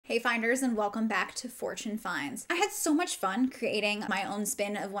Hey Finders, and welcome back to Fortune Finds. I had so much fun creating my own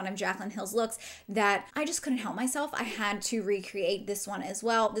spin of one of Jaclyn Hill's looks that I just couldn't help myself. I had to recreate this one as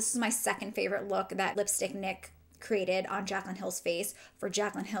well. This is my second favorite look that Lipstick Nick created on Jaclyn Hill's face for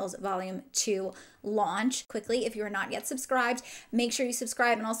Jaclyn Hill's Volume 2 launch. Quickly, if you are not yet subscribed, make sure you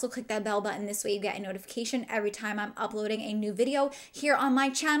subscribe and also click that bell button. This way you get a notification every time I'm uploading a new video here on my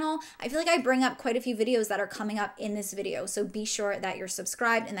channel. I feel like I bring up quite a few videos that are coming up in this video, so be sure that you're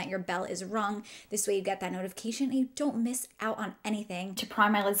subscribed and that your bell is rung. This way you get that notification and you don't miss out on anything. To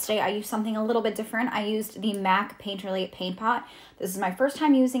prime my lids today, I used something a little bit different. I used the MAC Painterly Paint Pot. This is my first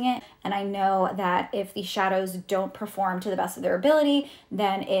time using it, and I know that if the shadows don't perform to the best of their ability,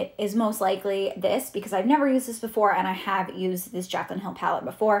 then it is most likely this, because I've never used this before and I have used this Jaclyn Hill palette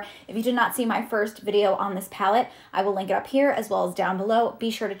before. If you did not see my first video on this palette, I will link it up here as well as down below. Be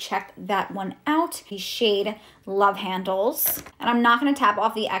sure to check that one out. The shade Love Handles. And I'm not going to tap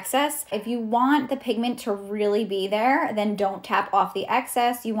off the excess. If you want the pigment to really be there, then don't tap off the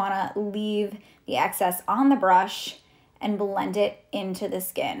excess. You want to leave the excess on the brush and blend it into the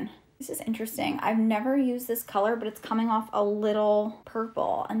skin. This is interesting. I've never used this color, but it's coming off a little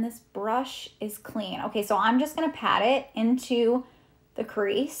purple, and this brush is clean. Okay, so I'm just gonna pat it into the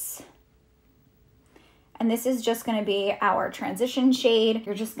crease. And this is just gonna be our transition shade.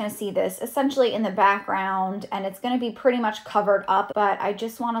 You're just gonna see this essentially in the background, and it's gonna be pretty much covered up, but I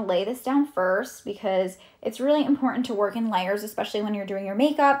just wanna lay this down first because it's really important to work in layers, especially when you're doing your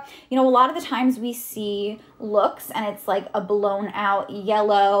makeup. You know, a lot of the times we see looks and it's like a blown out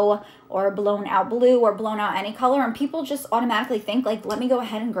yellow or a blown out blue or blown out any color, and people just automatically think like, let me go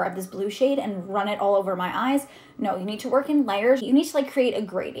ahead and grab this blue shade and run it all over my eyes. No, you need to work in layers. You need to like create a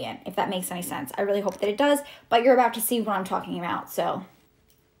gradient, if that makes any sense. I really hope that it does, but you're about to see what I'm talking about, so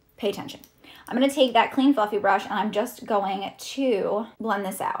pay attention. I'm gonna take that clean fluffy brush and I'm just going to blend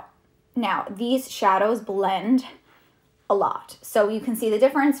this out. Now, these shadows blend a lot. So you can see the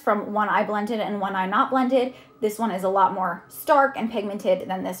difference from one I blended and one I not blended. This one is a lot more stark and pigmented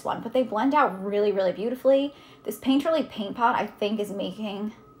than this one, but they blend out really, really beautifully. This Painterly Paint Pot, I think, is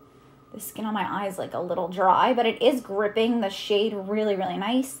making the skin on my eyes like a little dry, but it is gripping the shade really, really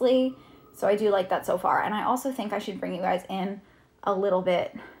nicely. So I do like that so far. And I also think I should bring you guys in a little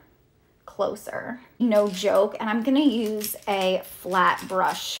bit closer. No joke. And I'm gonna use a flat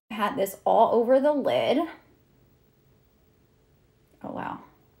brush. I had this all over the lid. Oh wow,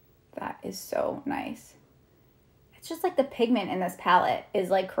 that is so nice. It's just like the pigment in this palette is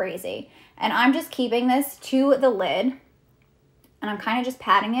like crazy. And I'm just keeping this to the lid and I'm kind of just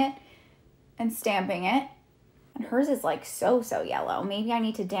patting it and stamping it. And hers is like so yellow. Maybe I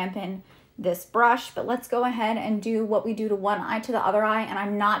need to dampen this brush, but let's go ahead and do what we do to one eye to the other eye, and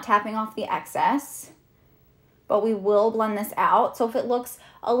I'm not tapping off the excess, but we will blend this out. So if it looks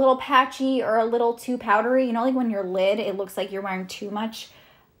a little patchy or a little too powdery, you know, like when your lid, it looks like you're wearing too much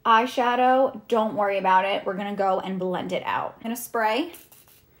eyeshadow, don't worry about it. We're gonna go and blend it out. I'm gonna spray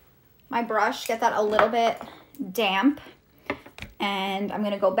my brush, get that a little bit damp, and I'm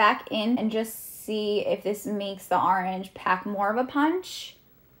gonna go back in and just see if this makes the orange pack more of a punch.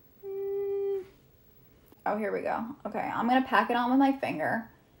 Oh, here we go. Okay, I'm gonna pack it on with my finger.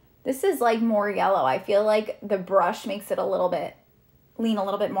 This is like more yellow. I feel like the brush makes it a little bit, lean a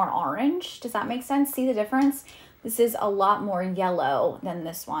little bit more orange. Does that make sense? See the difference? This is a lot more yellow than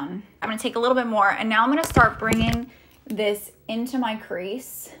this one. I'm gonna take a little bit more, and now I'm gonna start bringing this into my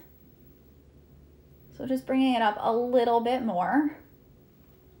crease. So just bringing it up a little bit more.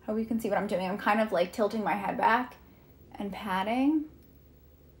 Hope you can see what I'm doing. I'm kind of like tilting my head back and patting.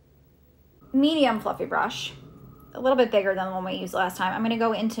 Medium fluffy brush, a little bit bigger than the one we used last time. I'm gonna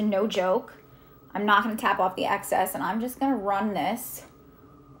go into No Joke. I'm not gonna tap off the excess, and I'm just gonna run this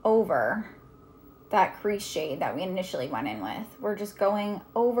over that crease shade that we initially went in with. We're just going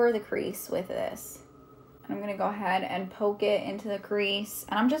over the crease with this. And I'm gonna go ahead and poke it into the crease,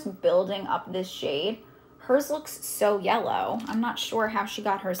 and I'm just building up this shade. Hers looks so yellow. I'm not sure how she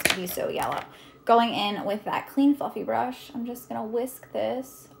got hers to be so yellow. Going in with that clean fluffy brush, I'm just gonna whisk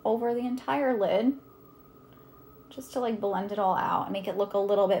this over the entire lid just to like blend it all out and make it look a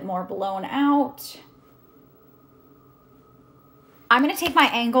little bit more blown out. I'm gonna take my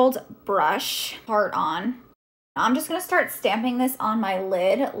angled brush part on. I'm just gonna start stamping this on my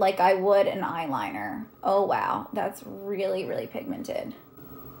lid like I would an eyeliner. Oh wow, that's really, really pigmented.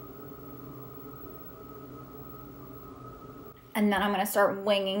 And then I'm gonna start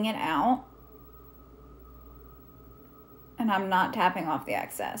winging it out. And I'm not tapping off the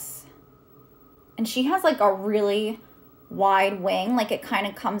excess. And she has like a really wide wing, like it kind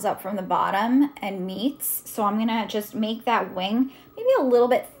of comes up from the bottom and meets. So I'm gonna just make that wing maybe a little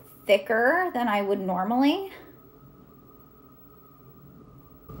bit thicker than I would normally.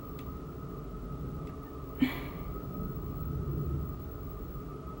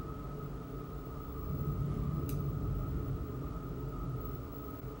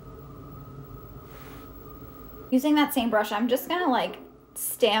 Using that same brush, I'm just gonna like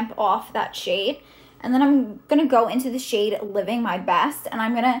stamp off that shade, and then I'm gonna go into the shade Living My Best, and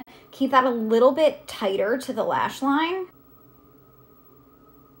I'm gonna keep that a little bit tighter to the lash line.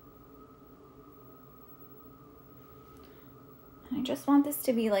 I just want this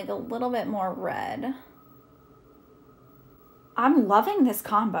to be like a little bit more red. I'm loving this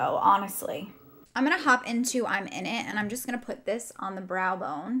combo, honestly. I'm gonna hop into I'm In It, and I'm just gonna put this on the brow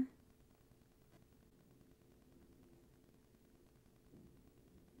bone.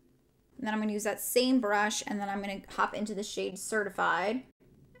 And then I'm gonna use that same brush, and then I'm gonna hop into the shade Certified,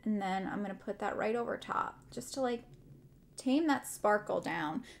 and then I'm gonna put that right over top, just to like tame that sparkle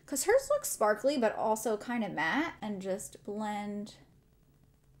down, because hers looks sparkly but also kind of matte, and just blend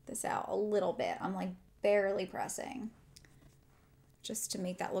this out a little bit. I'm like barely pressing, just to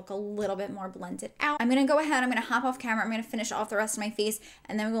make that look a little bit more blended out. I'm gonna go ahead, I'm gonna hop off camera, I'm gonna finish off the rest of my face,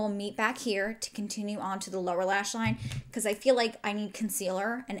 and then we'll meet back here to continue on to the lower lash line, because I feel like I need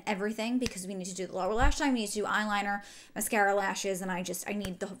concealer and everything, because we need to do the lower lash line, we need to do eyeliner, mascara, lashes, and I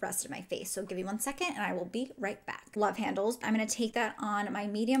need the rest of my face. So give me 1 second and I will be right back. Love handles. I'm gonna take that on my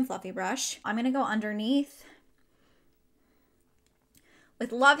medium fluffy brush. I'm gonna go underneath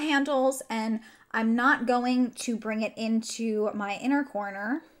with love handles, and I'm not going to bring it into my inner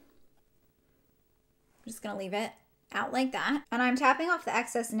corner. I'm just gonna leave it out like that. And I'm tapping off the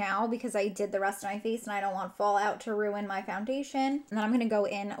excess now because I did the rest of my face and I don't want fallout to ruin my foundation. And then I'm gonna go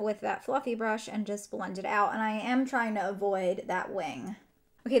in with that fluffy brush and just blend it out. And I am trying to avoid that wing.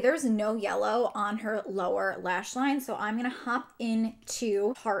 Okay, there's no yellow on her lower lash line, so I'm gonna hop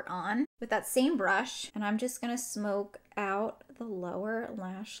into Heart On with that same brush, and I'm just gonna smoke out the lower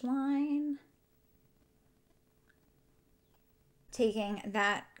lash line. Taking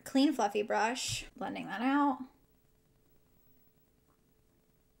that clean fluffy brush, blending that out.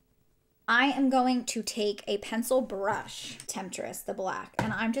 I am going to take a pencil brush, Temptress, the black,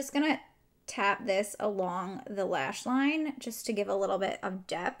 and I'm just gonna tap this along the lash line just to give a little bit of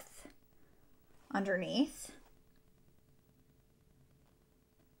depth underneath.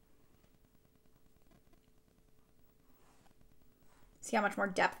 See how much more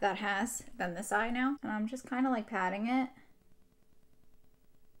depth that has than this eye now? And I'm just kind of like patting it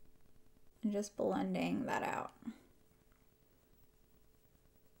and just blending that out.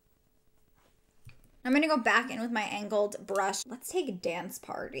 I'm gonna go back in with my angled brush. Let's take Dance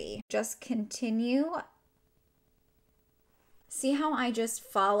Party. Just continue. See how I just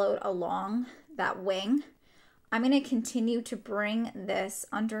followed along that wing? I'm gonna continue to bring this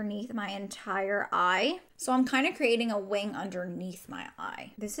underneath my entire eye. So I'm kind of creating a wing underneath my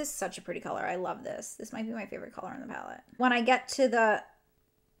eye. This is such a pretty color. I love this. This might be my favorite color in the palette. When I get to the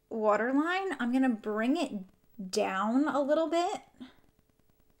waterline, I'm gonna bring it down a little bit.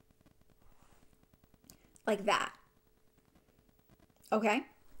 Like that. Okay,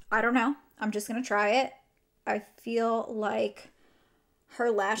 I don't know. I'm just gonna try it. I feel like her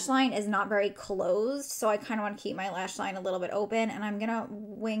lash line is not very closed, so I kind of want to keep my lash line a little bit open, and I'm gonna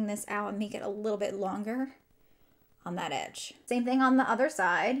wing this out and make it a little bit longer on that edge. Same thing on the other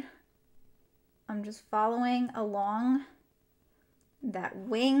side. I'm just following along that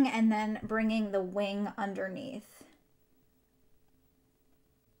wing and then bringing the wing underneath.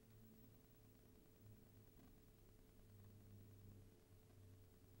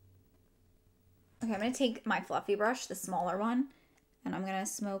 Okay, I'm gonna take my fluffy brush, the smaller one, and I'm gonna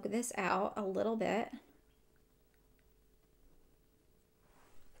smoke this out a little bit.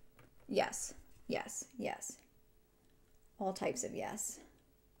 Yes, yes, yes. All types of yes.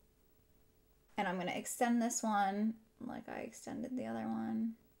 And I'm gonna extend this one like I extended the other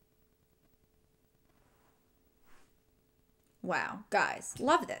one. Wow, guys,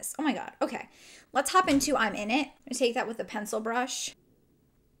 love this. Oh my God. Okay, let's hop into I'm In It. I'm gonna take that with a pencil brush.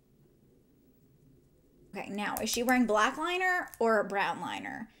 Okay, now, is she wearing black liner or brown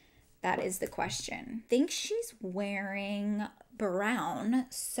liner? That is the question. I think she's wearing brown,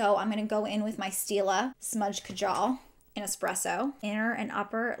 so I'm gonna go in with my Stila Smudge Kajal in Espresso. Inner and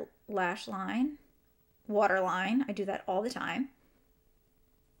upper lash line, waterline. I do that all the time.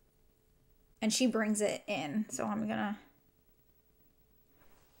 And she brings it in, so I'm gonna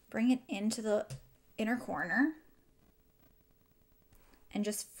bring it into the inner corner and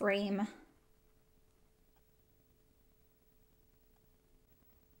just frame.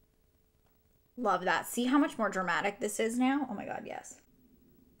 Love that. See how much more dramatic this is now? Oh my God, yes.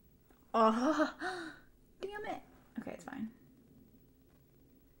 Oh, damn it. Okay, it's fine.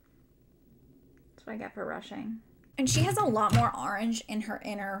 That's what I get for rushing. And she has a lot more orange in her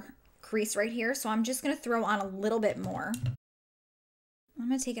inner crease right here, so I'm just going to throw on a little bit more. I'm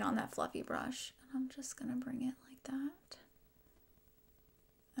going to take it on that fluffy brush, and I'm just going to bring it like that.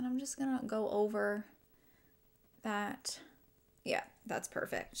 And I'm just going to go over that. Yeah, that's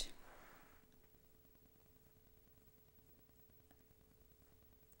perfect.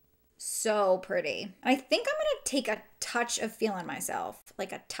 So pretty. And I think I'm going to take a touch of Feeling Myself,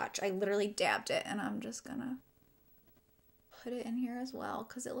 like a touch. I literally dabbed it, and I'm just going to put it in here as well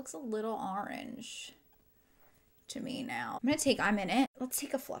because it looks a little orange to me now. I'm going to take I'm In It. Let's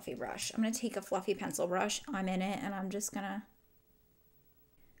take a fluffy brush. I'm going to take a fluffy pencil brush. I'm In It, and I'm just going to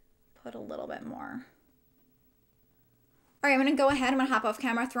put a little bit more. All right, I'm going to go ahead. I'm going to hop off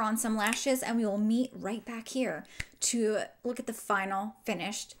camera, throw on some lashes, and we will meet right back here to look at the final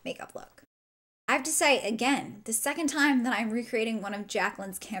finished makeup look. I have to say, again, the second time that I'm recreating one of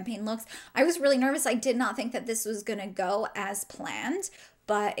Jaclyn's campaign looks, I was really nervous. I did not think that this was going to go as planned,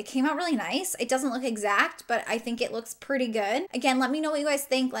 but it came out really nice. It doesn't look exact, but I think it looks pretty good. Again, let me know what you guys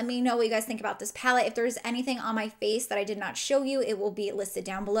think. Let me know what you guys think about this palette. If there's anything on my face that I did not show you, it will be listed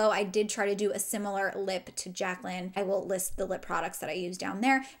down below. I did try to do a similar lip to Jaclyn. I will list the lip products that I use down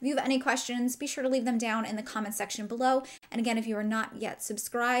there. If you have any questions, be sure to leave them down in the comment section below. And again, if you are not yet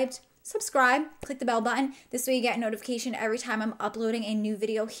subscribed, subscribe, click the bell button. This way you get a notification every time I'm uploading a new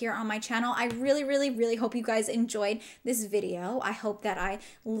video here on my channel. I really, really, really hope you guys enjoyed this video. I hope that I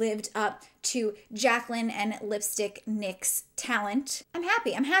lived up to Jaclyn and Lipstick Nick's talent. I'm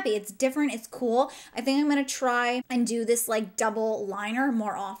happy. It's different. It's cool. I think I'm going to try and do this like double liner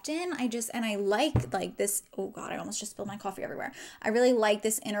more often. I like this. Oh God, I almost just spilled my coffee everywhere. I really like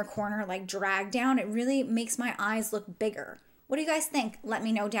this inner corner like drag down. It really makes my eyes look bigger. What do you guys think? Let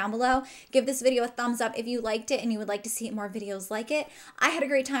me know down below. Give this video a thumbs up if you liked it and you would like to see more videos like it. I had a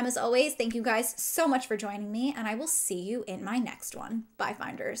great time as always. Thank you guys so much for joining me, and I will see you in my next one. Bye,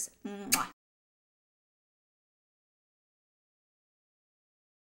 Finders. Mwah.